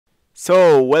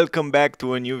So, welcome back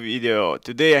to a new video.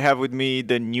 Today I have with me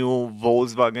the new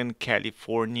Volkswagen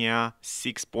California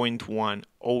 6.1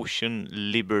 Ocean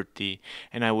Liberty,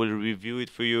 and I will review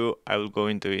it for you. I will go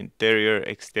into interior,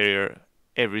 exterior,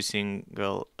 every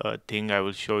single thing. I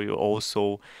will show you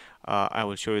also. I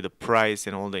will show you the price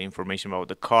and all the information about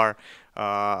the car.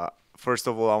 First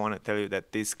of all, I want to tell you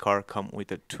that this car comes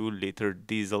with a 2-liter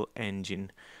diesel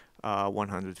engine,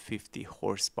 150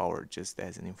 horsepower, just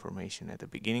as an information at the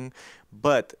beginning.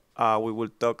 But we will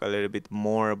talk a little bit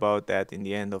more about that in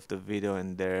the end of the video,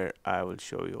 and there I will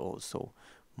show you also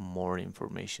more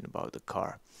information about the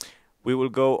car. We will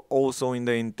go also in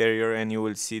the interior, and you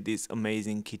will see this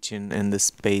amazing kitchen and the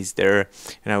space there,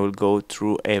 and I will go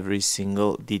through every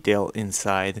single detail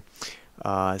inside.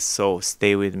 So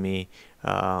stay with me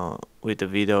with the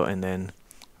video, and then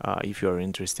if you are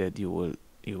interested, you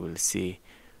will see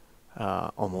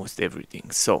almost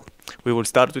everything. So we will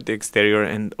start with the exterior,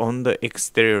 and on the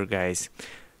exterior, guys,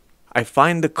 I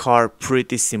find the car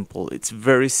pretty simple. It's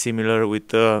very similar with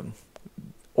the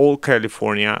old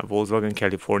California, Volkswagen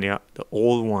California. The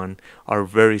old one are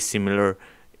very similar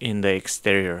in the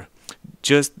exterior.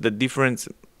 Just the difference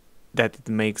that it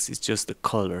makes is just the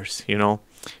colors,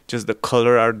 just the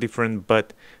color are different,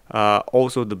 but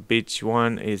also the beach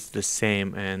one is the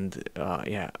same, and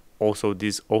yeah, also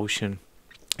this ocean,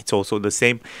 it's also the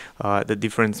same. The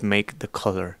difference make the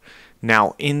color.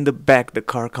 Now in the back, the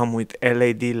car come with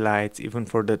LED lights even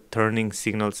for the turning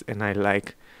signals, and I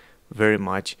like very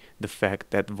much the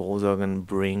fact that Volkswagen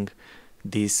bring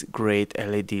this great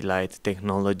LED light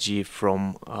technology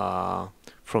from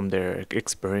their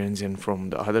experience and from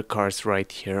the other cars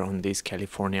right here on this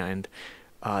California, and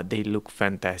they look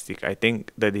fantastic. I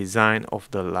think the design of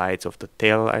the lights, of the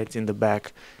tail lights in the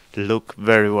back, look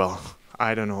very well.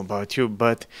 I don't know about you,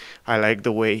 but I like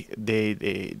the way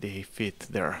they fit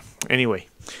there. Anyway,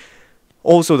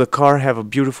 also the car have a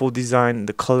beautiful design.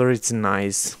 The color is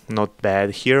nice, not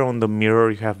bad. Here on the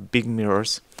mirror you have big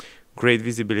mirrors, great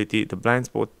visibility. The blind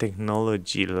spot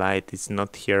technology light is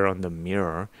not here on the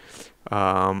mirror.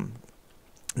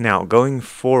 Now going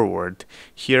forward,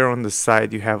 here on the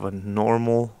side you have a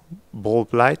normal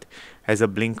bulb light. As a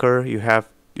blinker,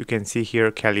 you can see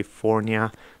here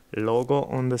California logo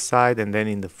on the side, and then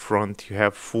in the front you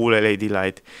have full LED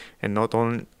light, and not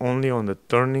only on the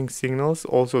turning signals,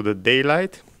 also the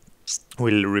daylight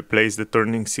will replace the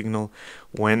turning signal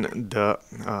when the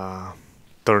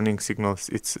turning signals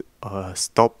it's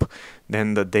stop,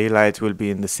 then the daylight will be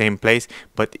in the same place.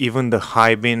 But even the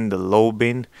high beam, the low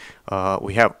beam,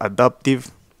 we have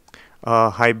adaptive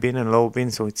high beam and low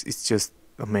beam, so it's just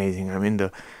amazing. I mean,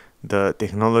 the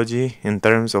technology in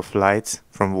terms of lights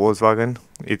from Volkswagen,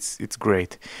 it's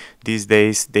great. These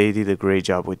days they did a great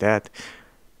job with that.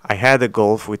 I had a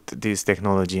Golf with this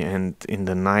technology, and in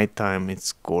the night time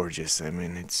it's gorgeous. I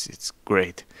mean, it's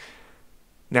great.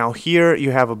 Now here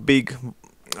you have a big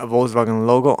Volkswagen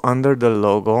logo. Under the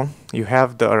logo you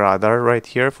have the radar right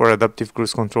here for adaptive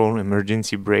cruise control,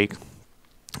 emergency brake,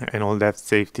 and all that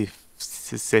safety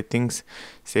settings,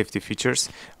 safety features.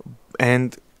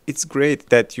 And it's great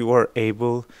that you are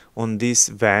able on this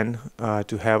van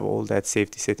to have all that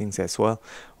safety settings as well.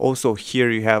 Also here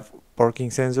you have parking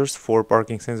sensors, 4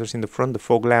 parking sensors in the front. The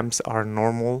fog lamps are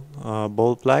normal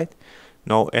bulb light,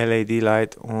 no LED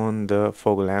light on the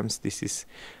fog lamps. This is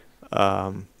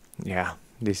yeah,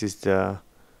 this is the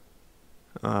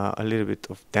a little bit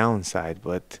of downside,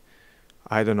 but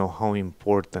I don't know how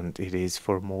important it is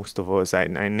for most of us. I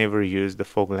never use the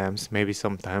fog lamps, maybe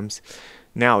sometimes.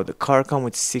 Now the car comes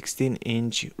with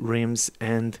 16-inch rims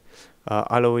and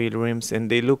alloy wheel rims, and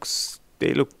they look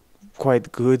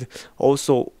quite good.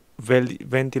 Also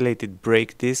ventilated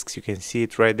brake discs, you can see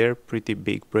it right there, pretty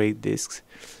big brake discs.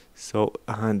 So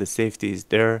the safety is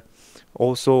there.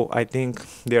 Also, I think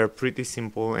they are pretty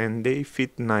simple and they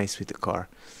fit nice with the car.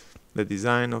 The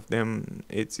design of them,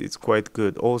 it's quite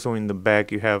good. Also in the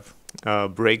back you have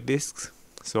brake discs,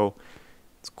 so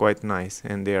it's quite nice,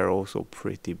 and they are also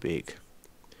pretty big.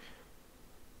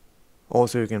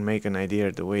 Also you can make an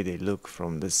idea the way they look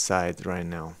from the side right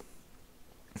now.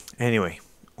 Anyway,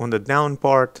 on the down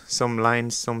part, some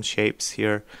lines, some shapes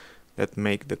here that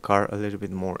make the car a little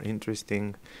bit more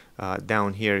interesting.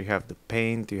 Down here you have the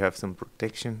paint, you have some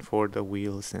protection for the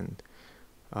wheels, and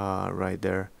right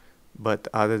there. But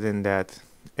other than that,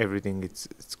 everything it's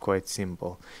quite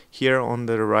simple. Here on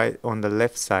the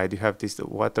left side you have this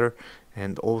water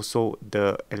and also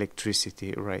the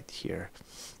electricity right here.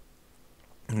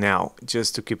 Now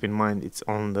just to keep in mind, it's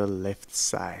on the left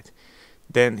side.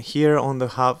 Then here on the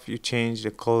hub you change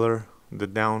the color the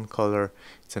down color,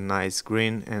 it's a nice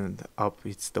green, and up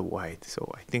it's the white.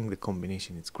 So I think the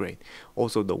combination is great.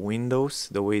 Also the windows,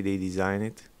 the way they design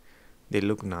it, they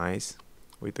look nice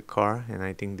with the car, and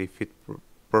I think they fit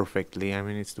perfectly. I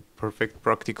mean, it's the perfect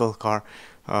practical car.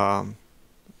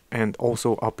 And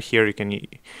also up here you can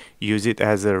use it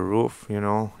as a roof, you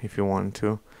know, if you want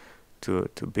to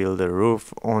build a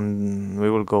roof on. We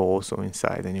will go also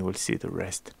inside and you will see the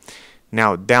rest.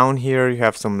 Now down here you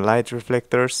have some light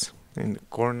reflectors in the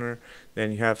corner,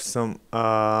 then you have some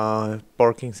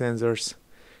parking sensors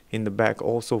in the back,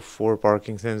 also 4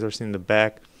 parking sensors in the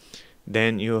back.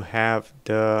 Then you have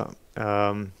the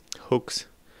hooks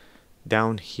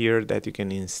down here that you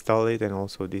can install it, and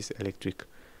also this electric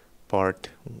part.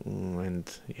 And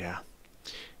yeah,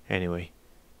 anyway,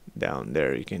 down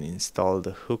there you can install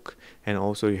the hook, and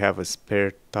also you have a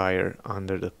spare tire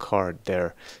under the car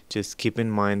there. Just keep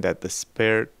in mind that the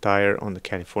spare tire on the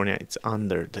California, it's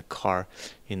under the car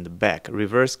in the back.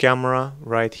 Reverse camera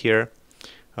right here,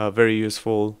 very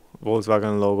useful.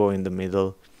 Volkswagen logo in the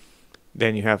middle.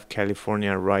 Then you have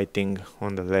California writing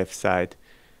on the left side,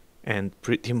 and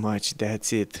pretty much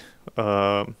that's it.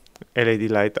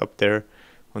 LED light up there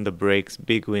on the brakes,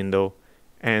 big window,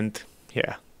 and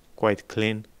yeah, quite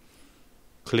clean,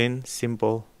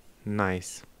 simple,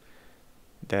 nice.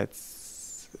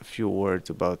 That's a few words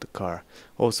about the car.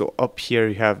 Also up here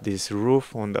you have this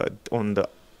roof on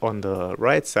the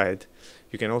right side.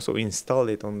 You can also install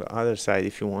it on the other side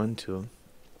if you want to,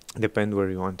 depend where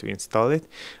you want to install it.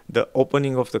 The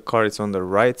opening of the car is on the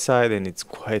right side, and it's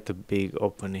quite a big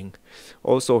opening.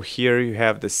 Also here you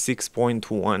have the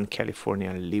 6.1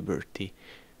 California Liberty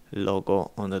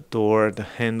logo on the door. The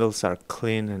handles are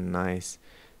clean and nice.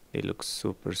 They look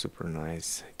super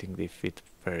nice. I think they fit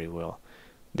very well.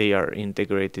 They are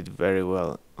integrated very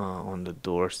well on the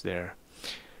doors there.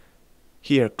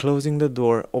 Here, closing the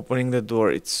door, opening the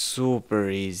door, it's super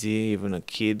easy. Even a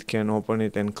kid can open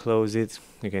it and close it.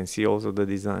 You can see also the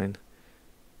design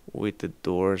with the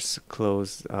doors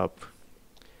closed up.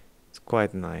 It's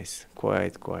quite nice,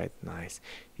 quite nice.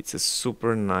 It's a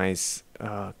super nice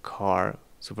car,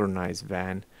 super nice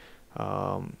van.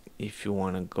 If you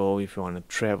want to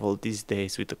travel these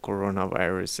days with the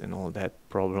coronavirus and all that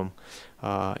problem,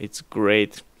 it's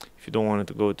great. If you don't want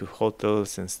to go to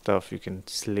hotels and stuff, you can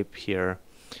sleep here.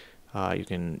 You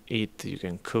can eat, you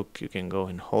can cook, you can go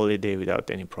on holiday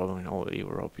without any problem in all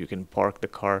Europe. You can park the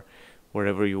car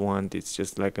wherever you want. It's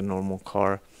just like a normal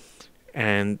car,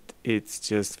 and it's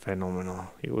just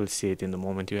phenomenal. You will see it in the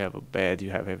moment. You have a bed,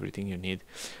 you have everything you need.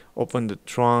 Open the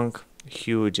trunk,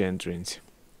 huge entrance.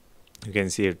 You can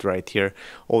see it right here.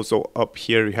 Also up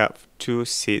here you have 2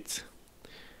 seats.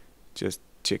 Just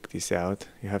check this out.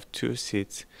 You have 2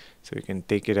 seats, so you can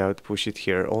take it out, push it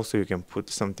here. Also you can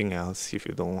put something else if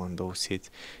you don't want those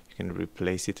seats. You can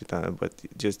replace it with another, but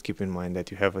just keep in mind that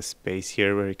you have a space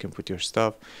here where you can put your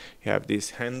stuff. You have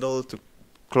this handle to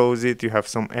close it. You have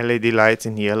some LED lights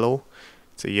in yellow.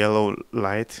 It's a yellow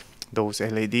light. Those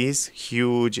LEDs,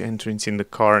 huge entrance in the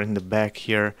car in the back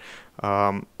here.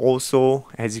 Also,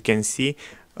 as you can see,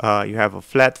 you have a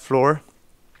flat floor,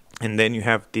 and then you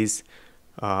have this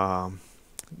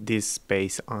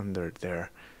space under there,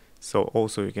 so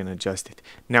also you can adjust it.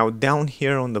 Now down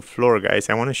here on the floor, guys,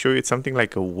 I want to show you something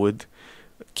like a wood.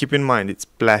 Keep in mind it's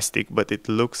plastic, but it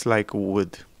looks like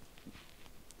wood,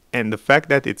 and the fact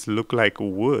that it's look like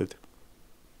wood,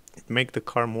 it make the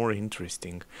car more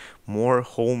interesting, more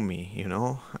homey, you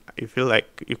know. You feel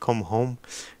like you come home.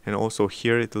 And also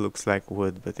here it looks like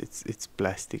wood, but it's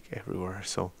plastic everywhere.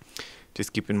 So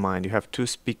just keep in mind you have 2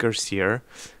 speakers here,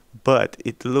 but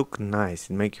it look nice,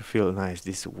 it make you feel nice,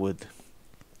 this wood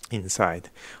inside.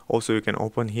 Also you can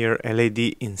open here, LED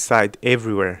inside,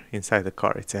 everywhere inside the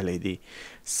car it's LED,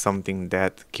 something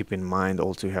that keep in mind.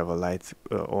 Also you have a light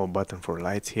or button for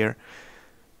lights here.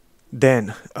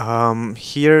 Then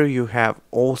here you have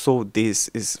also, this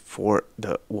is for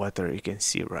the water, you can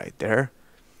see right there.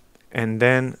 And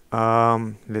then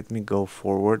let me go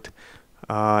forward.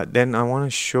 Then I want to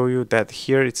show you that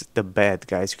here it's the bed,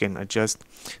 guys. You can adjust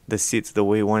the seats the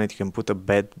way you want it. You can put a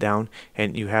bed down,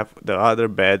 and you have the other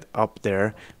bed up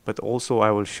there. But also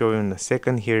I will show you in a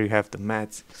second. Here you have the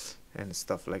mats and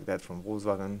stuff like that from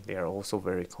Volkswagen. They are also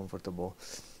very comfortable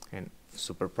and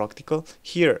super practical.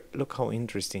 Here, look how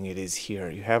interesting it is. Here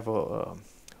you have a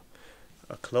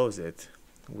closet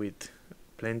with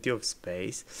plenty of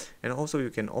space, and also you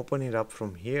can open it up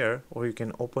from here, or you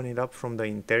can open it up from the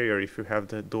interior. If you have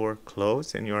the door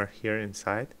closed and you are here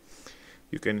inside,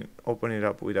 you can open it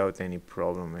up without any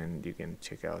problem, and you can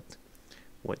check out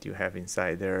what you have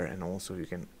inside there. And also you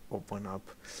can open up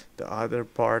the other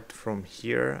part from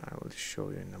here. I will show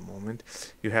you in a moment.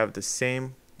 You have the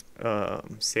same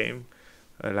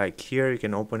like here. You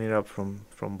can open it up from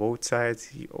both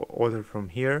sides, order from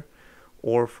here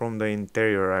or from the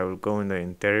interior. I will go in the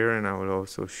interior and I will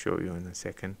also show you in a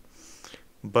second.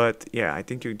 But yeah, I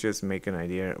think you just make an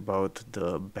idea about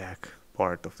the back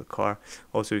part of the car.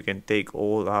 Also, you can take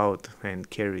all out and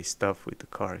carry stuff with the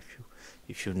car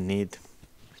if you need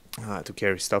to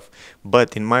carry stuff.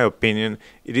 But in my opinion,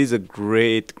 it is a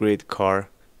great car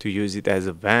to use it as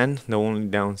a van. The only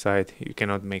downside, you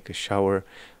cannot make a shower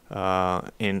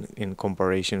in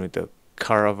comparison with a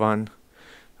caravan,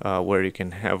 where you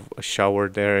can have a shower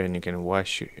there and you can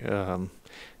wash.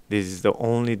 This is the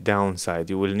only downside.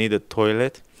 You will need a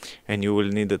toilet and you will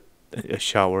need a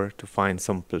shower to find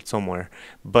somewhere.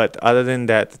 But other than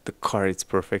that, the car is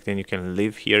perfect and you can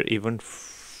live here even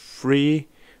free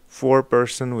 4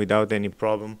 person without any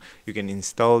problem. You can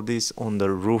install this on the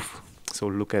roof. So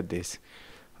look at this.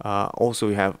 Also,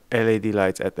 you have LED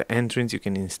lights at the entrance. You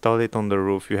can install it on the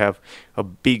roof. You have a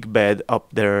big bed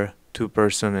up there, 2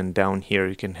 person, and down here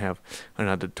you can have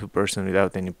another 2 person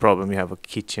without any problem. You have a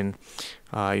kitchen,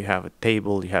 you have a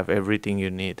table, you have everything you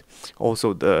need.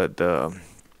 Also, the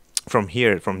from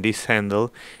here, from this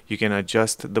handle, you can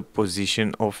adjust the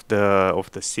position of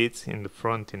the seats in the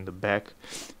front, in the back.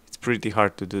 It's pretty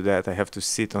hard to do that. I have to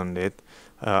sit on it.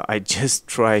 I just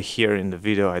try here in the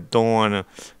video. I don't wanna.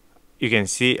 You can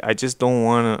see I just don't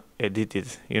want to edit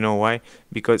it. You know why?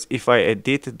 Because if I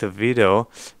edit the video,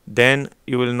 then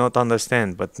you will not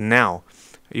understand. But now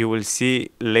you will see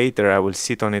later, I will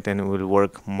sit on it and it will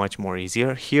work much more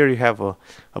easier. Here you have a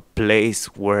place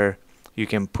where you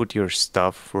can put your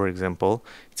stuff. For example,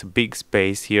 it's a big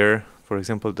space here. For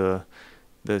example, the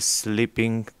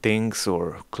sleeping things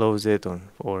or closet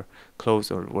or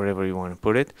clothes or wherever you want to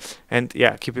put it. And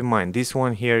yeah, keep in mind this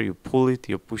one here, you pull it,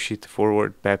 you push it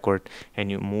forward, backward,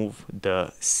 and you move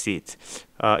the seat.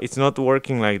 It's not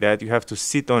working like that. You have to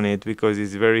sit on it because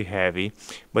it's very heavy,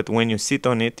 but when you sit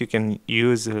on it you can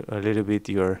use a little bit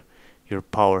your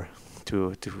power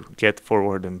to get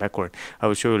forward and backward. I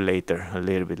will show you later, a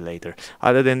little bit later.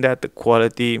 Other than that, the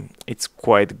quality, it's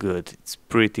quite good. It's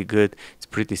pretty good. It's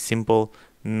pretty simple,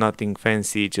 nothing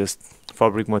fancy, just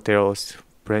fabric materials,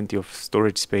 plenty of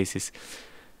storage spaces,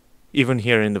 even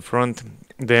here in the front.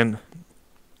 Then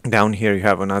down here you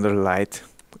have another light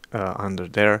under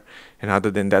there, and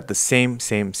other than that, the same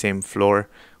floor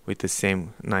with the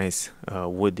same nice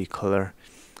woody color.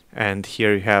 And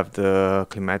here you have the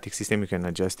climatic system. You can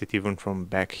adjust it even from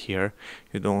back here.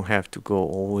 You don't have to go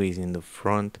always in the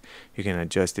front. You can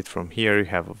adjust it from here. You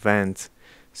have a vent.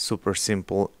 Super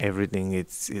simple. Everything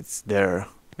it's there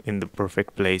in the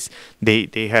perfect place.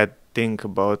 They had think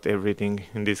about everything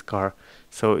in this car,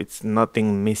 so it's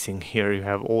nothing missing. Here you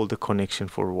have all the connection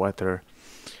for water,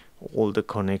 all the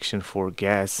connection for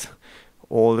gas,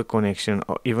 all the connection.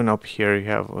 Even up here you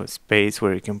have a space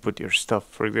where you can put your stuff,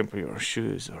 for example your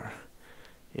shoes, or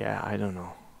yeah, I don't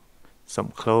know, some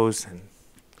clothes. And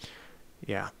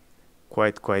yeah,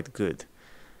 quite good.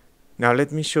 Now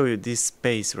let me show you this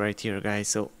space right here, guys.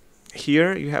 So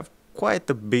here you have quite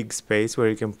a big space where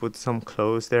you can put some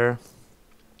clothes there.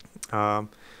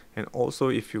 And also,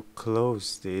 if you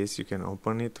close this, you can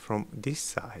open it from this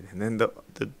side, and then the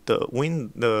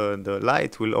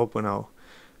light will open out.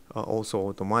 Also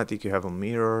automatic. You have a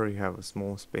mirror, you have a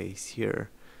small space here,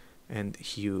 and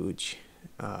huge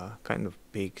kind of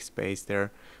big space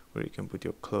there where you can put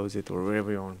your closet or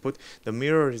wherever you want to put. The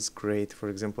mirror is great, for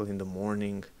example, in the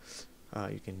morning.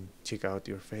 You can check out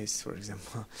your face, for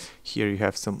example. Here you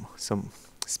have some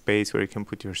space where you can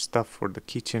put your stuff for the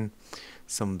kitchen.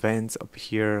 Some vents up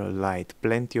here, a light,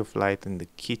 plenty of light in the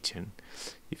kitchen.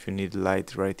 If you need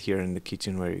light right here in the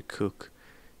kitchen where you cook,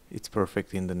 it's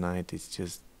perfect in the night. It's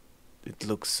just, it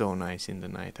looks so nice in the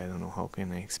night. I don't know how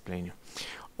can I explain you.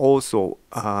 Also,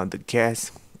 the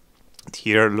gas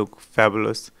here look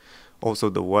fabulous. Also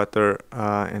the water,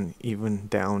 and even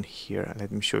down here,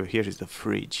 let me show you. Here is the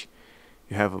fridge.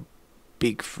 You have a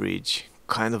big fridge,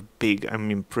 kind of big.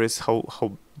 I'm impressed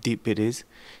how deep it is.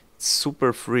 It's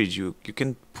super fridge. You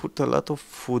can put a lot of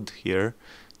food here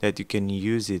that you can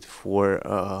use it for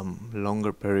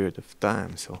longer period of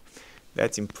time. So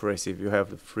that's impressive. You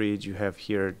have the fridge. You have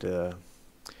here the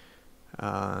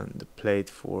plate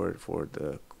for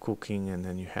the cooking, and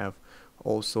then you have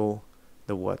also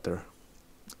the water.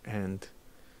 And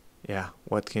yeah,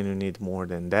 what can you need more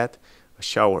than that? A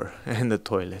shower and a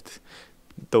toilet.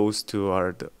 Those two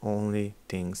are the only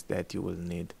things that you will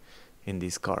need in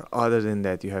this car. Other than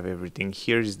that, you have everything.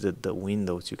 Here's the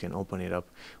windows. You can open it up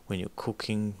when you're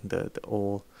cooking, the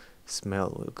all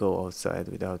smell will go outside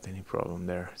without any problem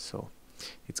there. So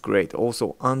it's great.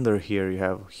 Also under here you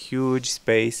have huge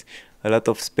space, a lot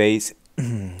of space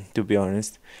to be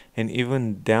honest. And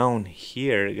even down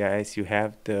here, guys, you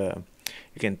have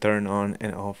you can turn on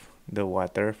and off the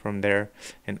water from there,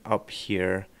 and up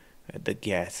here the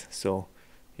gas. So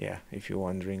yeah, if you're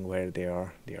wondering where they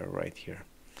are right here,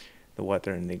 the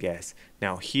water and the gas.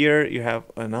 Now here you have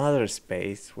another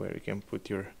space where you can put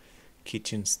your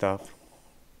kitchen stuff,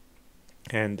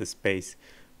 and the space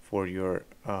for your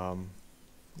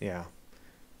yeah,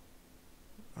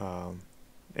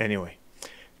 anyway,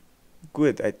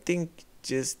 good. I think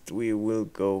just we will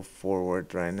go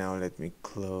forward right now. Let me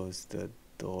close the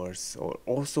doors. Or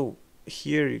also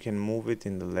here you can move it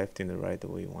in the left, in the right, the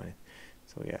way you want it.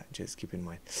 So yeah, just keep in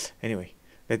mind. Anyway,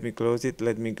 let me close it.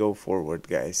 Let me go forward,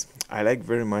 guys. I like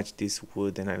very much this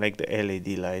wood, and I like the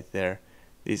LED light there.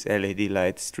 This LED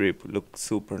light strip looks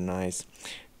super nice.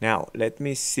 Now let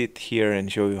me sit here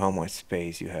and show you how much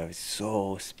space you have. It's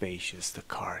so spacious, the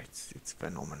car. It's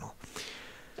phenomenal.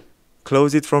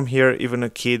 Close it from here. Even a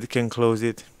kid can close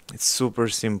it. It's super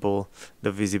simple.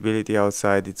 The visibility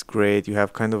outside, it's great. You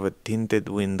have kind of a tinted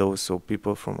window, so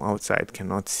people from outside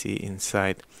cannot see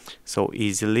inside so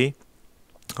easily.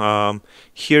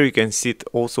 Here you can sit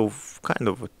also kind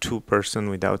of a two-person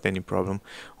without any problem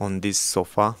on this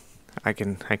sofa. I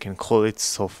can call it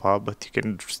sofa, but you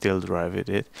can still drive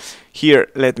it. Here,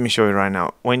 let me show you right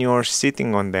now. When you are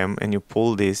sitting on them and you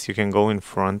pull this, you can go in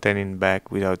front and in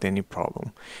back without any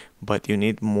problem. But you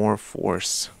need more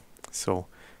force. So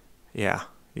yeah,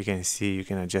 you can see, you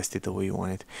can adjust it the way you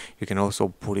want it. You can also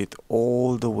put it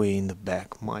all the way in the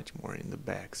back, much more in the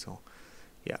back. So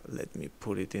yeah, let me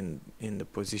put it in the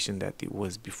position that it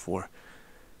was before.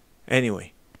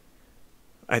 Anyway,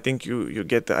 I think you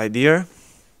get the idea.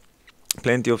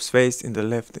 Plenty of space in the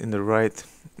left, in the right.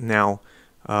 Now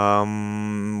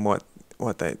what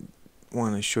I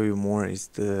want to show you more is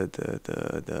the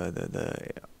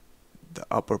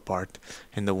upper part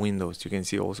and the windows. You can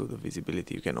see also the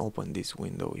visibility. You can open this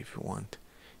window if you want.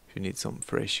 If you need some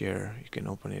fresh air, you can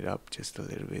open it up just a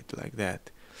little bit like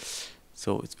that.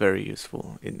 So it's very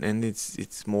useful, and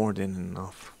it's more than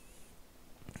enough.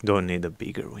 Don't need a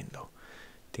bigger window.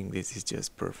 I think this is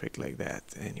just perfect like that.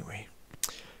 Anyway,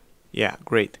 yeah,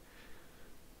 great.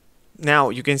 Now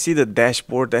you can see the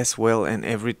dashboard as well and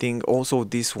everything. Also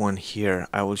this one here,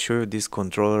 I will show you this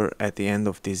controller at the end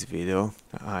of this video.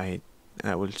 I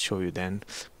will show you then.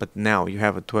 But now you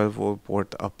have a 12-volt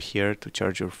port up here to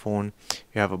charge your phone.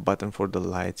 You have a button for the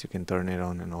lights. You can turn it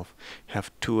on and off. You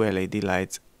have two LED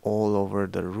lights all over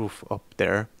the roof up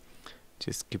there.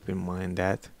 Just keep in mind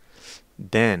that.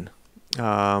 Then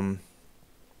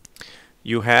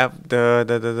you have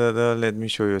the let me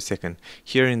show you a second.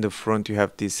 Here in the front you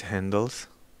have these handles.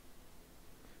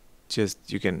 Just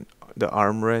you can, the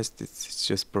armrest, it's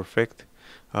just perfect.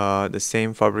 The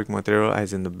same fabric material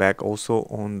as in the back, also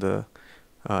on the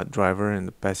driver and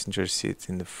the passenger seats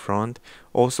in the front.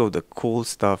 Also the cool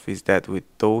stuff is that with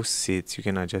those seats you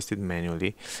can adjust it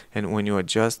manually, and when you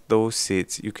adjust those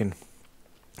seats you can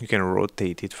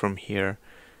rotate it from here.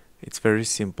 It's very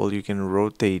simple. You can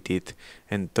rotate it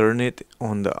and turn it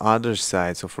on the other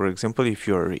side. So for example, if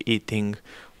you're eating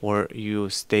or you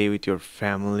stay with your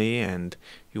family and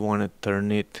you want to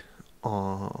turn it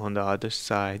on the other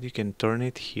side, you can turn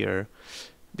it here.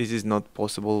 This is not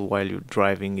possible while you're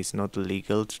driving. It's not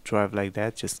legal to drive like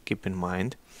that, just keep in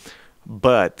mind.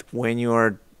 But when you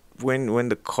are when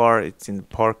the car it's in the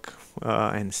park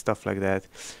and stuff like that,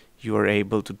 you are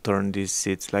able to turn these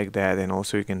seats like that, and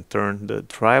also you can turn the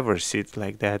driver's seat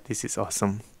like that. This is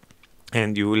awesome.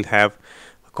 And you will have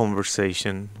a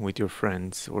conversation with your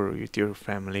friends or with your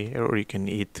family, or you can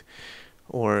eat,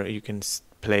 or you can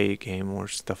play a game or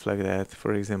stuff like that,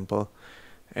 for example.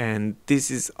 And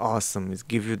this is awesome. It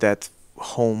gives you that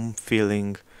home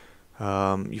feeling.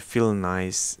 You feel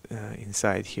nice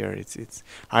inside here. It's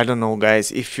I don't know,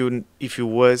 guys, if you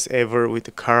was ever with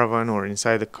a caravan or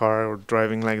inside the car or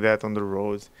driving like that on the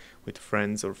road with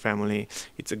friends or family,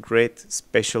 it's a great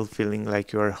special feeling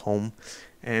like you're home,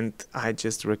 and I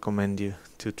just recommend you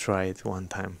to try it one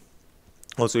time.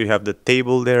 Also you have the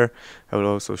table there. I will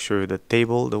also show you the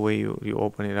table, the way you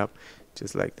open it up,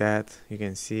 just like that. You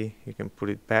can see, you can put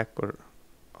it back or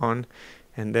on,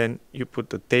 and then you put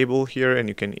the table here and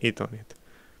you can eat on it.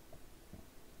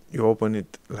 You open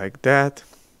it like that,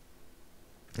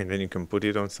 and then you can put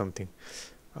it on something,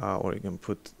 or you can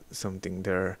put something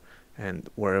there, and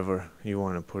wherever you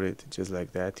want to put it, just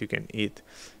like that, you can eat.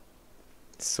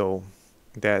 So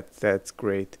that's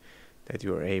great that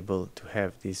you are able to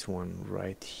have this one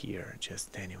right here.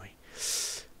 Just anyway,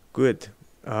 good.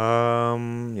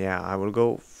 Yeah, I will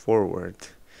go forward.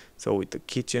 So with the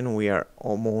kitchen we are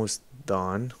almost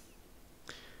done,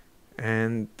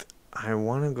 and I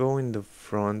want to go in the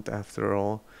front after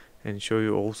all and show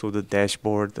you also the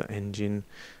dashboard, the engine.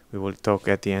 We will talk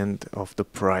at the end of the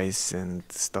price and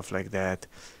stuff like that.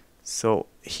 So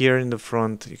here in the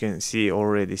front you can see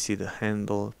the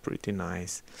handle, pretty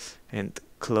nice. And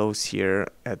close here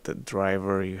at the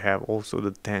driver you have also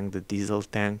the tank, the diesel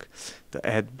tank, the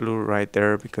AdBlue right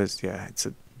there, because yeah, it's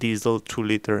a diesel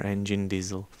 2-liter engine,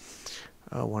 diesel,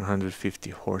 150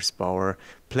 horsepower,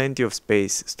 plenty of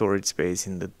space, storage space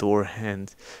in the door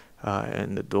hand,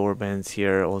 and the door bands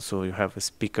here. Also you have a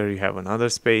speaker, you have another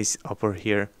space upper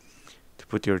here to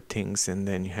put your things, and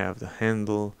then you have the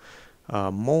handle.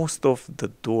 Most of the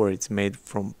door it's made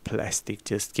from plastic,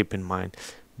 just keep in mind,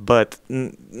 but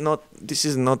not this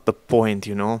is not the point,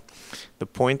 you know. The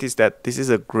point is that this is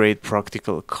a great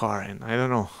practical car, and I don't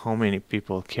know how many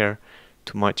people care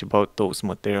too much about those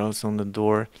materials on the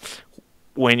door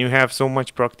when you have so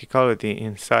much practicality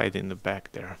inside in the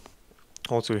back there.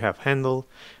 Also you have handle,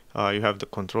 you have the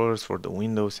controllers for the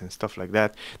windows and stuff like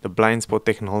that. The blind spot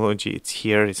technology, it's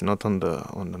here, it's not on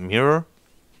the mirror.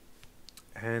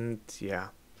 And yeah,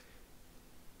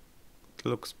 it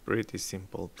looks pretty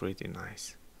simple, pretty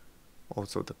nice.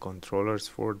 Also the controllers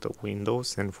for the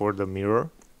windows and for the mirror.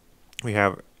 We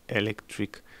have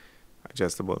electric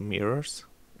adjustable mirrors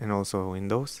and also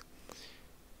windows.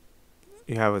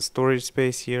 You have a storage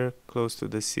space here close to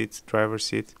the seats, driver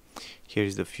seat. Here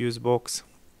is the fuse box,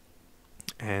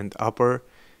 and upper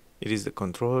it is the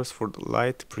controllers for the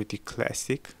light, pretty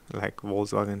classic like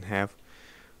Volkswagen have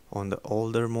on the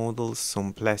older models.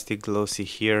 Some plastic glossy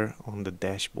here on the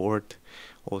dashboard,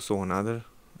 also another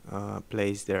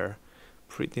place there.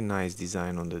 Pretty nice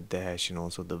design on the dash, and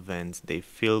also the vents, they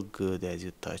feel good as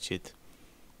you touch it.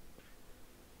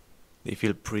 They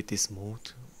feel pretty smooth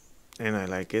and I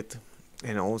like it.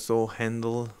 And also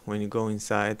handle when you go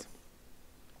inside.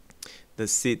 The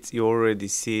seats, you already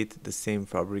see it, the same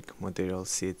fabric material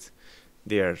seats.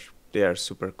 They are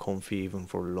super comfy even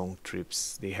for long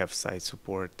trips. They have side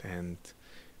support, and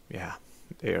yeah,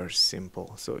 they are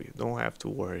simple, so you don't have to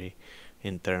worry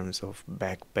in terms of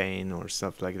back pain or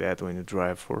stuff like that when you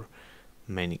drive for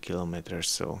many kilometers.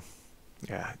 So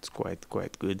yeah, it's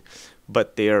quite good,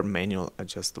 but they are manual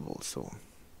adjustable, so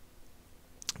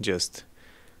just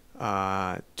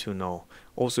to know.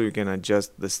 Also you can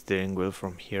adjust the steering wheel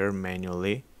from here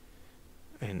manually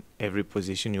in every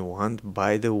position you want.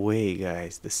 By the way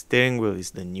guys, the steering wheel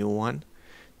is the new one,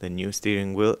 the new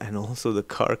steering wheel, and also the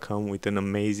car comes with an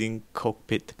amazing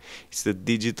cockpit. It's the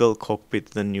digital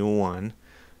cockpit, the new one.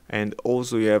 And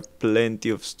also you have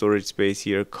plenty of storage space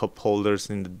here, cup holders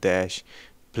in the dash,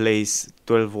 place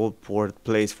 12-volt port,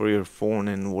 place for your phone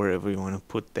and wherever you want to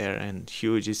put there, and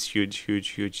huge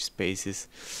spaces.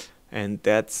 And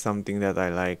that's something that I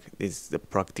like, is the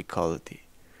practicality.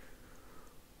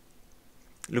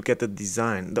 Look at the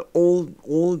design. The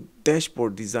old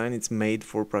dashboard design, it's made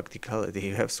for practicality.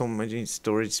 You have so much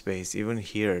storage space. Even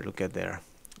here, look at there,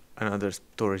 another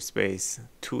storage space,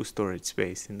 2 storage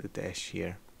space in the dash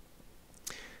here.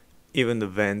 Even the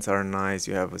vents are nice.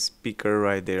 You have a speaker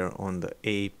right there on the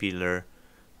A pillar,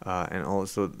 and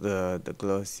also the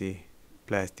glossy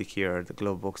plastic here, the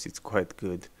glove box, it's quite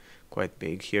good, quite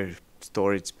big. Here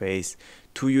storage space,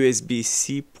 2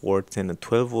 USB-C ports and a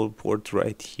 12-volt port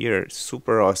right here,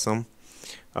 super awesome.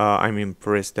 I'm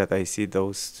impressed that I see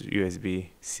those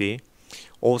USB-C.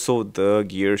 Also the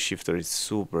gear shifter is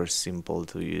super simple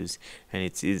to use, and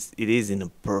it is in a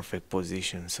perfect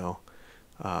position, so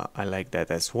I like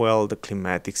that as well. The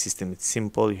climatic system, it's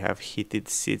simple. You have heated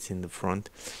seats in the front,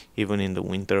 even in the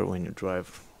winter when you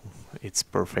drive, it's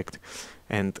perfect.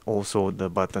 And also the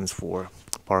buttons for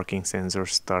parking sensor,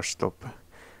 start stop,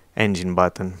 engine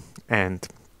button, and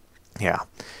yeah,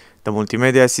 the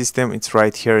multimedia system, it's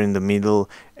right here in the middle,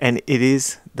 and it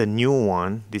is the new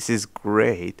one. This is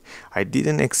great. I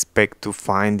didn't expect to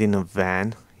find in a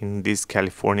van in this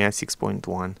California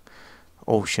 6.1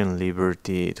 Ocean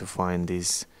Liberty to find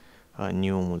this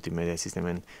new multimedia system.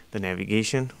 And the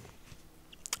navigation,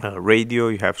 radio,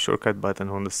 you have shortcut button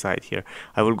on the side here.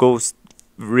 I will go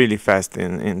really fast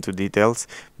into details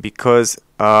because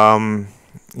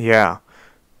yeah,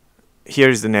 here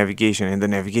is the navigation, and the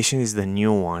navigation is the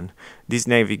new one. This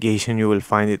navigation, you will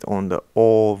find it on the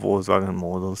all Volkswagen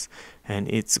models, and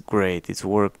it's great. It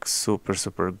works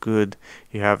super good.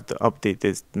 You have the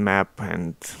updated map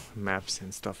and maps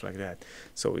and stuff like that,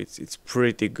 so it's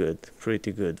pretty good.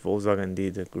 Volkswagen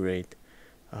did a great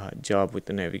job with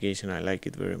the navigation. I like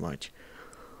it very much.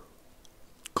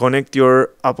 Connect your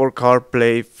Apple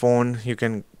CarPlay phone. You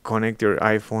can connect your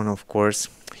iPhone, of course.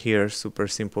 Here, super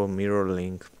simple mirror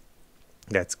link.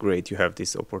 That's great, you have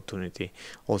this opportunity.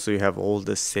 Also, you have all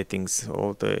the settings,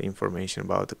 all the information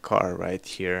about the car right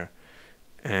here.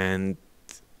 And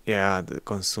yeah, the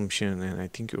consumption, and I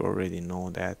think you already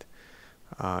know that.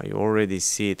 You already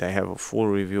see it. I have a full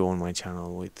review on my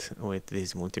channel with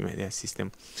this multimedia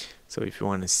system. So if you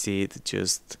want to see it,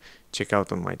 just check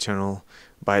out on my channel.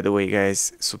 By the way,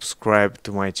 guys, subscribe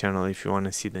to my channel if you want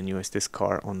to see the newest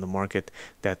car on the market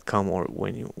that come, or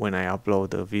when I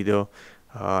upload a video.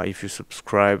 If you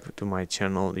subscribe to my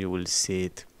channel, you will see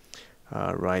it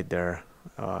right there.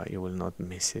 You will not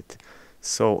miss it.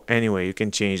 So anyway, you can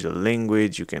change the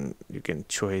language. You can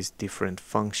choose different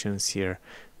functions here.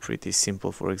 Pretty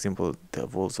simple. For example, the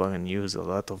Volkswagen use a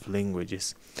lot of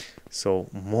languages, so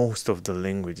most of the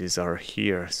languages are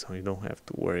here, so you don't have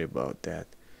to worry about that.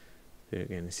 You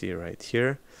can see right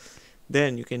here.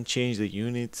 Then you can change the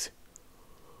units.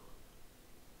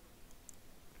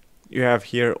 You have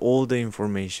here all the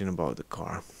information about the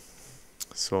car.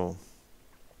 So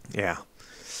yeah,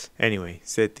 anyway,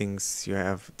 settings, you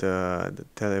have the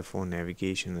telephone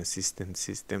navigation assistant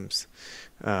systems.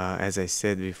 As I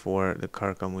said before, the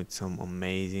car comes with some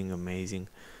amazing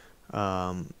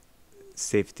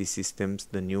safety systems.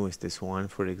 The newest is one,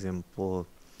 for example,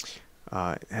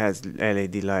 it has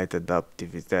LED light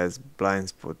adaptive, it has blind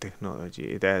spot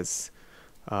technology, it has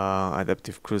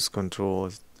adaptive cruise control,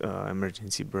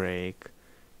 emergency brake,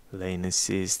 lane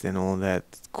assist, and all that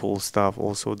cool stuff.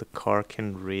 Also, the car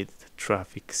can read the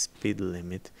traffic speed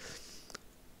limit,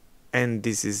 and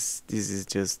this is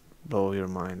just blow your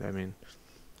mind. I mean,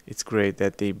 it's great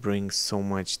that they bring so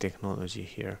much technology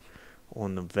here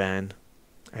on the van.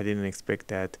 I didn't expect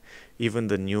that. Even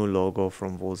the new logo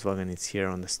from Volkswagen is here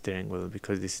on the steering wheel,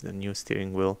 because this is the new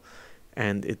steering wheel,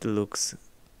 and it looks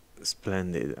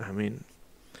splendid. I mean,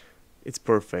 it's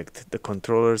perfect. The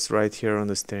controllers right here on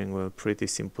the steering wheel, pretty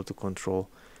simple to control.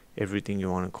 Everything you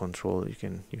want to control,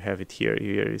 you have it here.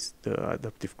 Here is the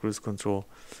adaptive cruise control,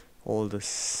 all the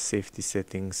safety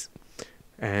settings,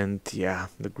 and yeah,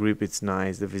 the grip, it's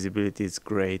nice, the visibility is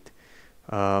great.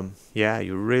 Yeah,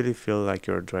 you really feel like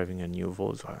you're driving a new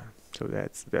Volkswagen, so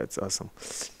that's awesome.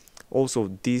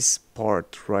 Also, this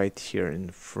part right here in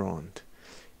front,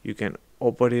 you can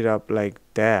open it up like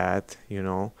that,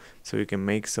 so you can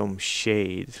make some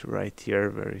shade right here,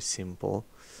 very simple.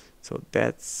 So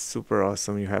that's super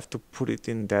awesome. You have to put it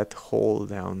in that hole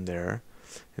down there,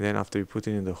 and then after you put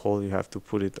it in the hole, you have to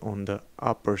put it on the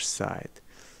upper side.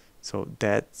 So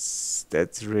that's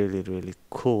really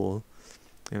cool,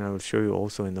 and I will show you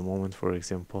also in the moment. For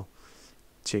example,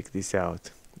 check this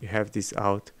out. You have this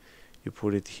out, you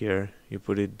put it here, you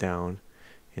put it down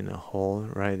in a hole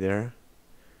right there.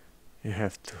 You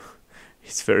have to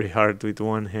it's very hard with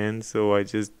one hand, so I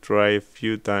just try a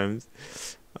few times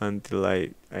until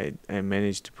I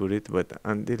manage to put it. But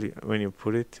when you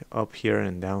put it up here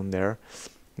and down there,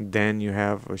 then you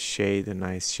have a shade, a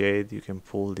nice shade. You can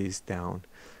pull this down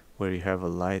where you have a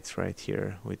light right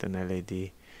here with an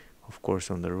LED, of course,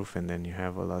 on the roof, and then you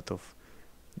have a lot of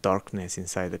darkness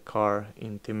inside the car,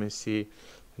 intimacy.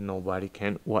 Nobody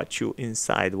can watch you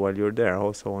inside while you're there.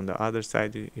 Also on the other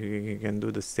side, you can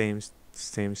do the same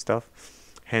stuff.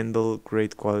 Handle,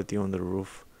 great quality on the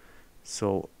roof.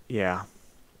 So yeah,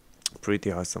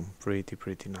 pretty awesome,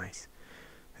 pretty nice.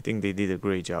 I think they did a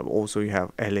great job. Also, you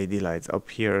have LED lights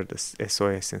up here, the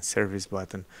SOS and service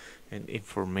button, and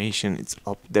information, it's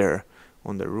up there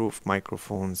on the roof,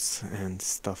 microphones and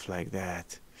stuff like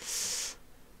that.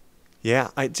 Yeah,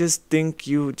 I just think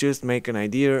you just make an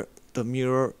idea. The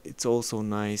mirror, it's also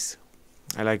nice.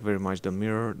 I like very much the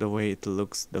mirror, the way it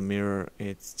looks. The mirror,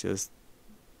 it's just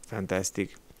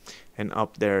fantastic. And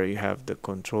up there you have the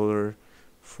controller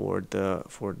for the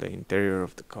interior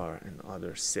of the car and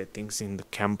other settings in the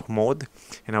camp mode,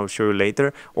 and I will show you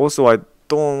later. Also, I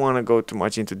don't want to go too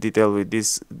much into detail with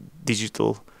this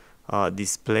digital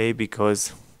display,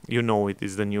 because it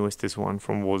is the newest one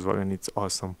from Volkswagen. It's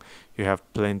awesome. You have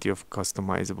plenty of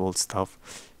customizable stuff.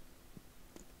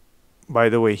 By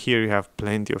the way, here you have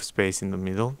plenty of space in the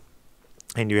middle,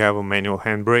 and you have a manual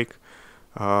handbrake.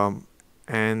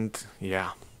 And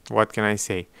yeah, what can I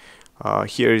say?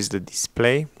 Here is the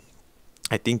display.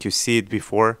 I think you see it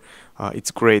before.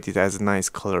 It's great. It has nice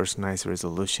colors, nice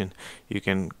resolution. You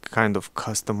can kind of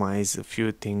customize a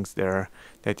few things there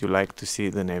that you like to see,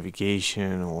 the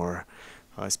navigation or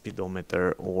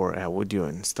speedometer or audio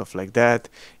and stuff like that.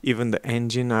 Even the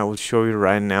engine, I will show you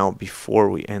right now before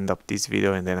we end up this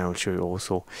video, and then I will show you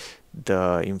also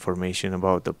the information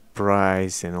about the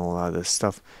price and all other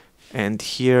stuff. And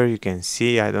here you can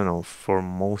see, I don't know, for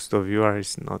most of you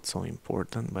it's not so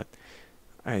important, but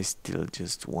I still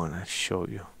just wanna show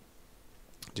you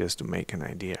just to make an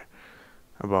idea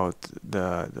about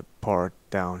the part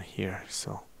down here.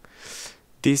 So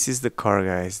this is the car,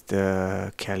 guys,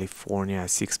 the California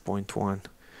 6.1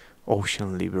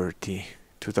 Ocean Liberty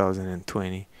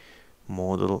 2020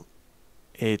 model.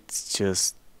 It's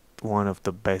just one of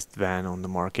the best van on the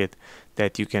market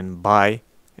that you can buy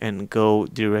and go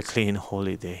directly in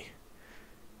holiday.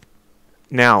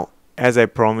 Now, as I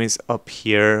promised, up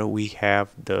here we have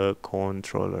the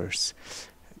controllers.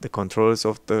 The controls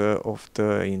of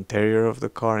the interior of the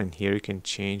car, and here you can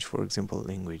change, for example,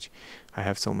 language. I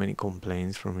have so many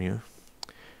complaints from you.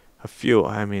 Few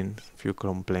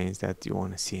complaints that you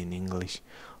want to see in English,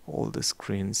 all the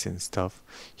screens and stuff.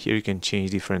 Here you can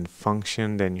change different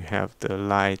function. Then you have the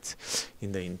lights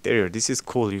in the interior. This is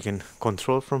cool. You can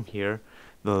control from here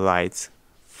the lights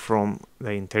from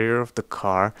the interior of the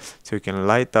car, so you can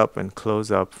light up and close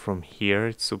up from here.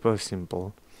 It's super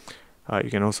simple. You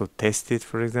can also test it,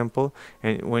 for example,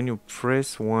 and when you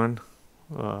press one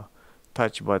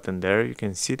touch button there, you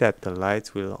can see that the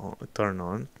lights will turn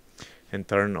on and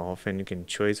turn off, and you can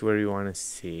choose where you want to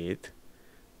see it.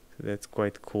 So that's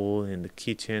quite cool. In the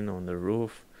kitchen, on the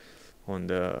roof, on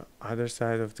the other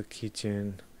side of the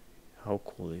kitchen. How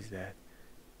cool is that?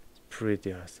 It's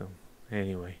pretty awesome.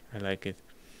 Anyway, I like it.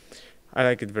 I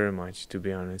like it very much, to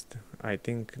be honest. I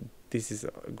think this is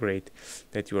great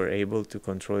that you are able to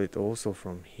control it also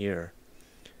from here.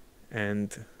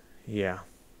 And yeah,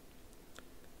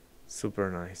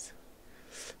 super nice.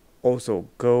 Also,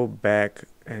 go back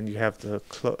and you have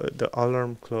the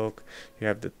alarm clock, you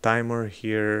have the timer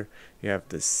here, you have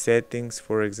the settings,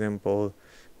 for example,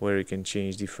 where you can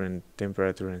change different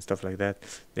temperature and stuff like that.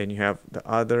 Then you have the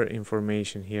other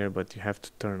information here, but you have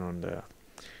to turn on the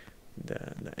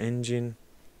engine.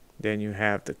 Then you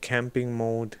have the camping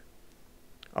mode,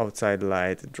 outside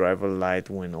light, driver light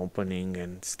when opening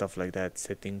and stuff like that,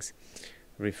 settings,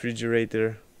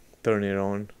 refrigerator, turn it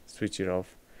on, switch it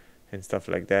off and stuff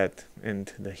like that,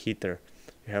 and the heater.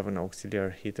 You have an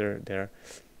auxiliary heater there.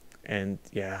 And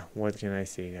yeah, what can I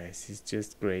say, guys? It's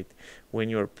just great. When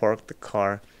you're parked the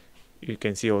car, you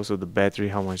can see also the battery,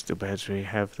 how much the battery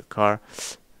have the car.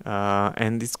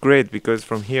 And it's great because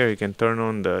from here you can turn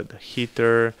on the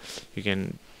heater. You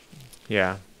can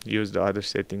use the other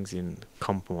settings in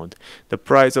comp mode. The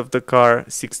price of the car,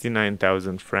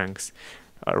 69,000 francs,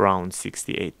 around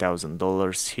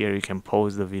 $68,000. Here you can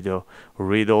pause the video,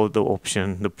 read all the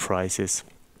options. The prices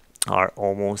are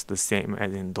almost the same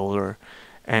as in dollar.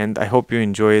 And I hope you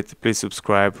enjoy it. Please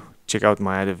subscribe, check out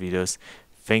my other videos.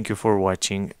 Thank you for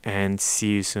watching and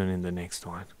see you soon in the next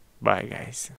one. Bye,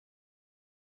 guys.